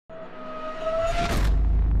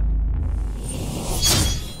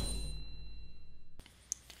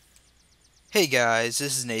Hey guys,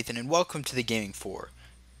 this is Nathan and welcome to the Gaming 4.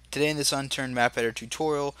 Today in this Unturned map editor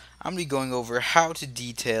tutorial, I'm going to be going over how to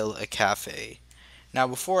detail a cafe. Now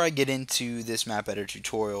before I get into this map editor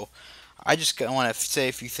tutorial, I just want to say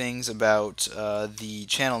a few things about the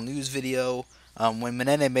channel news video. When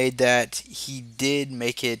Manene made that, he did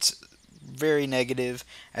make it very negative.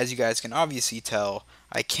 As you guys can obviously tell,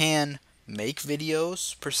 I can make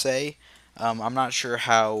videos per se. I'm not sure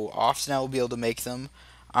how often I will be able to make them.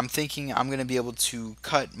 I'm thinking I'm going to be able to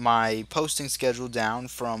cut my posting schedule down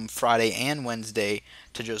from Friday and Wednesday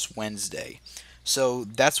to just Wednesday. So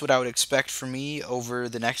that's what I would expect from me over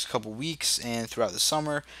the next couple weeks and throughout the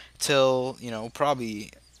summer till,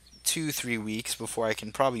 probably 2-3 weeks before I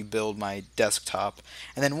can probably build my desktop.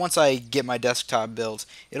 And then once I get my desktop built,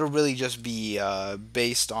 it'll really just be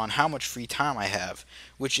based on how much free time I have,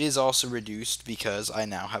 which is also reduced because I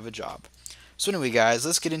now have a job. So anyway guys,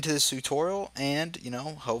 let's get into this tutorial and,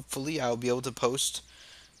 hopefully I'll be able to post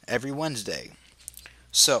every Wednesday.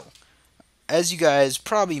 So, as you guys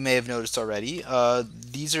probably may have noticed already,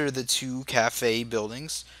 these are the two cafe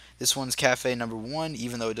buildings. This one's cafe number 1,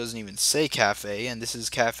 even though it doesn't even say cafe, and this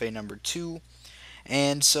is cafe number 2.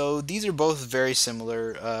 And so these are both very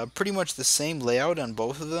similar, pretty much the same layout on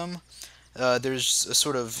both of them. There's a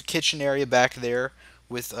sort of kitchen area back there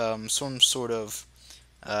with some sort of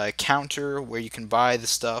counter where you can buy the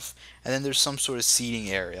stuff, and then there's some sort of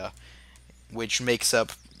seating area, which makes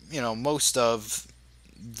up, most of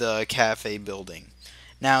the cafe building.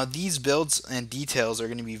 Now, these builds and details are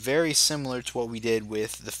going to be very similar to what we did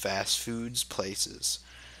with the fast foods places.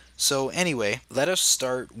 So anyway, let us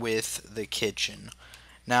start with the kitchen.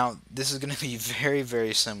 Now, this is going to be very,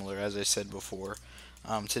 very similar, as I said before.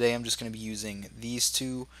 Today I'm just going to be using these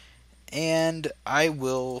two, and I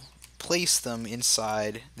will place them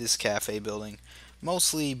inside this cafe building,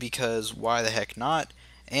 mostly because why the heck not?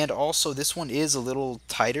 And also, this one is a little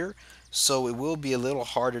tighter, so it will be a little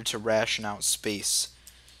harder to ration out space.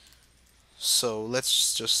 So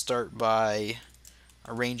let's just start by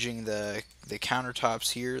arranging the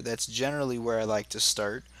countertops here. That's generally where I like to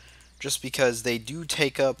start, just because they do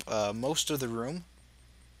take up most of the room.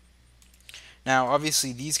 Now,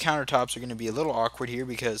 obviously, these countertops are going to be a little awkward here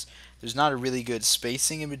because there's not a really good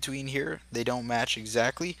spacing in between here. They don't match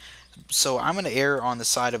exactly. So I'm going to err on the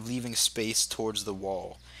side of leaving space towards the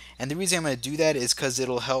wall. And the reason I'm going to do that is because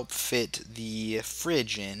it'll help fit the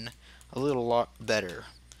fridge in a little lot better.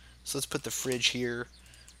 So let's put the fridge here.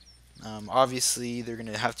 Obviously, they're going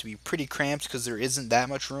to have to be pretty cramped because there isn't that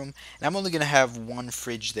much room. And I'm only going to have one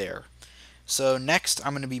fridge there. So next,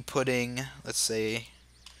 I'm going to be putting, let's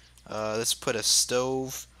put a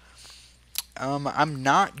stove. I'm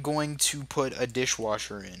not going to put a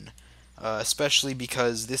dishwasher in, especially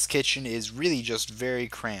because this kitchen is really just very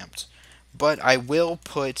cramped. But I will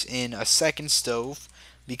put in a second stove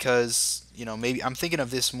because, maybe I'm thinking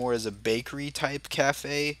of this more as a bakery type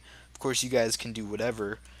cafe. Of course, you guys can do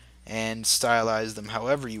whatever and stylize them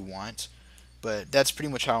however you want, but that's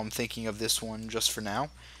pretty much how I'm thinking of this one just for now.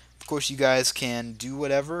 Of course, you guys can do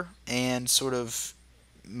whatever and sort of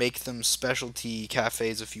make them specialty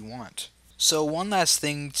cafes if you want. So one last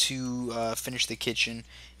thing to finish the kitchen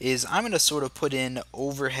is I'm going to sort of put in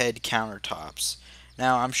overhead countertops.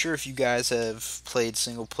 Now I'm sure if you guys have played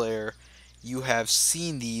single player, you have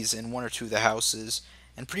seen these in one or two of the houses,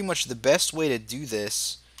 and pretty much the best way to do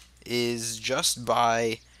this is just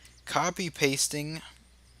by copy pasting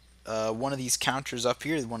one of these counters up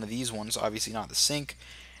here, one of these ones, obviously not the sink,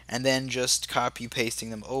 and then just copy pasting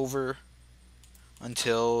them over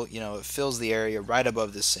until it fills the area right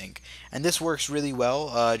above the sink. And this works really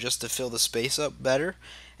well just to fill the space up better,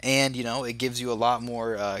 and it gives you a lot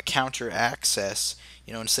more counter access.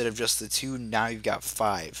 Instead of just the two, now you've got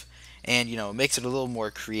five, and it makes it a little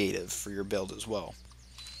more creative for your build as well.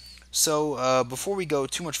 So before we go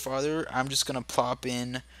too much farther, I'm just going to plop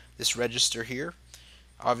in this register here.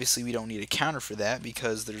 Obviously we don't need a counter for that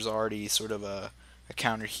because there's already sort of a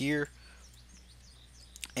counter here.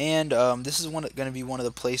 And this is going to be one of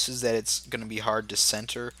the places that it's going to be hard to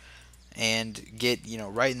center and get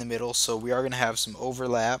right in the middle. So we are going to have some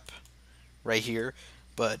overlap right here,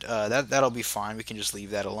 but that'll be fine. We can just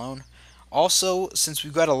leave that alone. Also, since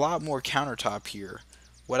we've got a lot more countertop here,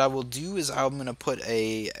 what I will do is I'm going to put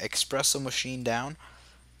a espresso machine down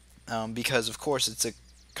because of course it's a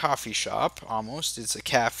coffee shop almost. It's a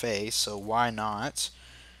cafe, so why not?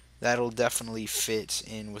 That'll definitely fit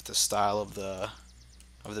in with the style of the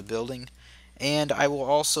building. And I will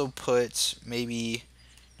also put maybe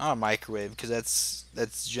not a microwave because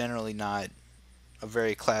that's generally not a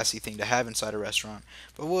very classy thing to have inside a restaurant.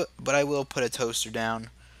 But I will put a toaster down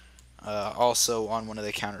also on one of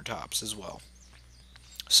the countertops as well.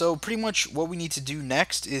 So pretty much what we need to do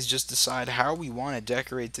next is just decide how we want to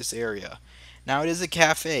decorate this area. Now it is a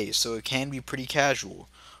cafe, so it can be pretty casual.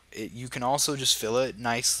 You can also just fill it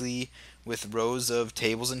nicely with rows of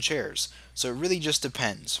tables and chairs. So it really just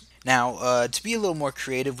depends. Now, to be a little more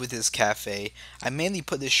creative with this cafe, I mainly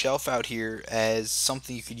put this shelf out here as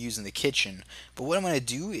something you could use in the kitchen. But what I'm going to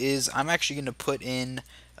do is I'm actually going to put in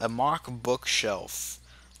a mock bookshelf.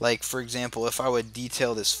 Like, for example, if I would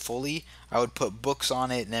detail this fully, I would put books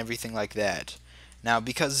on it and everything like that. Now,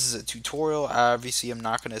 because this is a tutorial, obviously I'm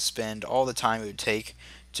not going to spend all the time it would take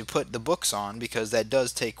to put the books on, because that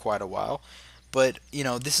does take quite a while. But, you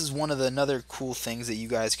know, this is one of the another cool things that you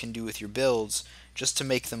guys can do with your builds just to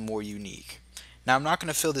make them more unique. Now, I'm not going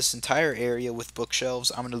to fill this entire area with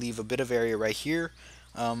bookshelves. I'm going to leave a bit of area right here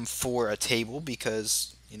for a table,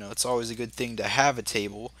 because, you know, it's always a good thing to have a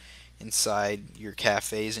table inside your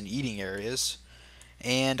cafes and eating areas.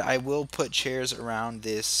 And I will put chairs around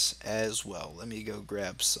this as well. Let me go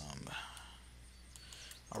grab some.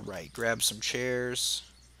 Alright, grab some chairs,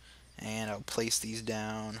 and I'll place these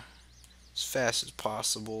down as fast as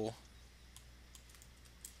possible,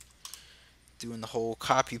 doing the whole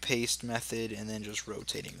copy paste method and then just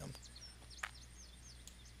rotating them.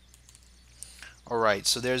 Alright,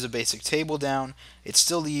 so there's a basic table down. It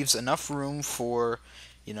still leaves enough room for,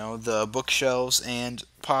 you know, the bookshelves and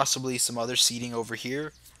possibly some other seating over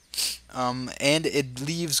here. And it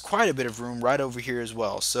leaves quite a bit of room right over here as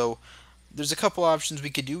well. So there's a couple options we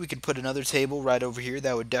could do. We could put another table right over here.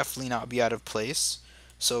 That would definitely not be out of place.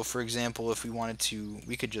 So for example, if we wanted to,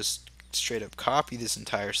 we could just straight up copy this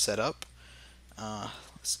entire setup.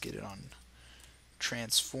 Let's get it on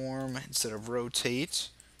transform instead of rotate.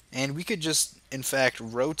 And we could just, in fact,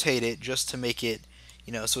 rotate it just to make it,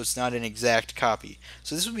 you know, so it's not an exact copy.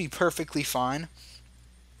 So this would be perfectly fine.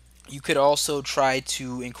 You could also try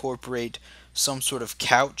to incorporate some sort of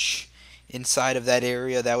couch inside of that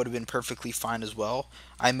area. That would have been perfectly fine as well.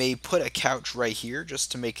 I may put a couch right here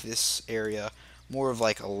just to make this area more of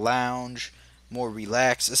like a lounge, more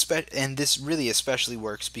relaxed. And this really especially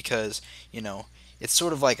works because, you know, it's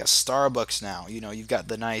sort of like a Starbucks now. You know, you've got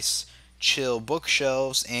the nice chill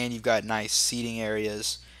bookshelves, and you've got nice seating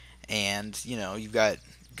areas, and, you know, you've got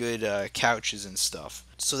good couches and stuff.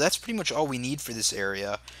 So that's pretty much all we need for this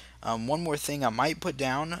area. One more thing I might put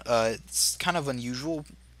down, it's kind of unusual,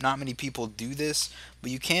 not many people do this,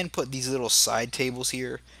 but you can put these little side tables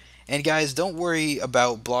here. And guys, don't worry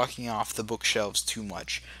about blocking off the bookshelves too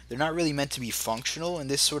much. They're not really meant to be functional in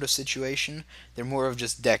this sort of situation. They're more of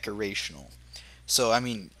just decorational. So, I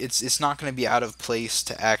mean, it's not going to be out of place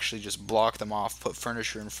to actually just block them off, put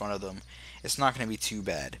furniture in front of them. It's not going to be too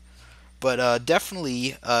bad. But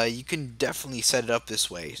definitely, you can definitely set it up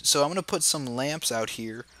this way. So I'm going to put some lamps out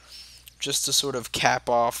here just to sort of cap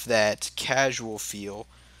off that casual feel.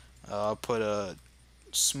 I'll put a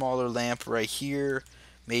smaller lamp right here.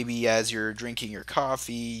 Maybe as you're drinking your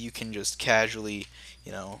coffee, you can just casually,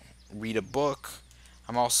 you know, read a book.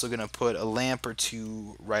 I'm also going to put a lamp or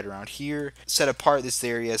two right around here. Set apart this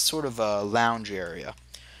area as sort of a lounge area.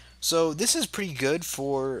 So this is pretty good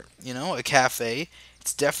for, you know, a cafe.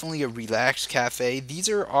 It's definitely a relaxed cafe. These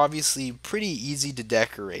are obviously pretty easy to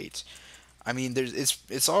decorate. I mean,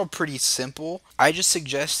 it's all pretty simple. I just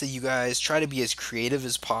suggest that you guys try to be as creative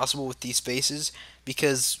as possible with these spaces,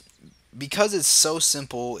 because it's so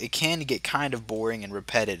simple, it can get kind of boring and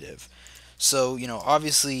repetitive. So, you know,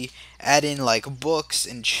 obviously add in like books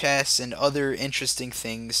and chess and other interesting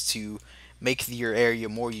things to make your area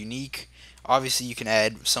more unique. Obviously, you can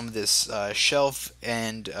add some of this shelf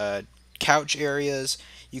and couch areas.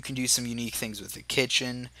 You can do some unique things with the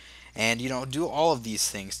kitchen, and, you know, do all of these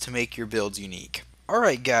things to make your builds unique.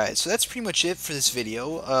 Alright guys, so that's pretty much it for this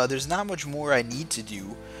video. There's not much more I need to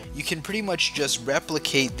do. You can pretty much just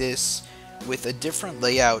replicate this with a different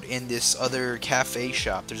layout in this other cafe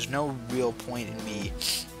shop. There's no real point in me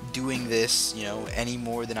doing this, you know, any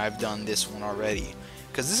more than I've done this one already,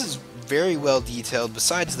 because this is very well detailed.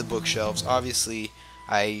 Besides the bookshelves, obviously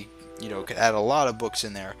I, you know, could add a lot of books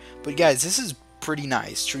in there, but guys, this is pretty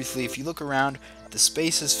nice. Truthfully, if you look around, the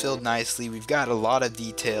space is filled nicely. We've got a lot of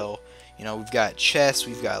detail. You know, we've got chests,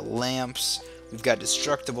 we've got lamps, we've got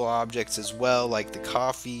destructible objects as well, like the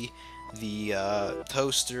coffee, the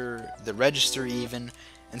toaster, the register even.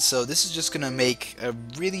 And so this is just going to make a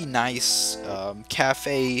really nice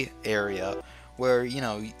cafe area where, you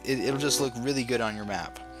know, it'll just look really good on your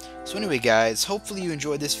map. So anyway guys, hopefully you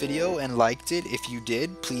enjoyed this video and liked it. If you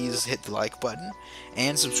did, please hit the like button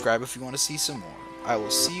and subscribe if you want to see some more. I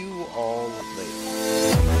will see you all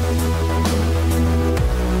later.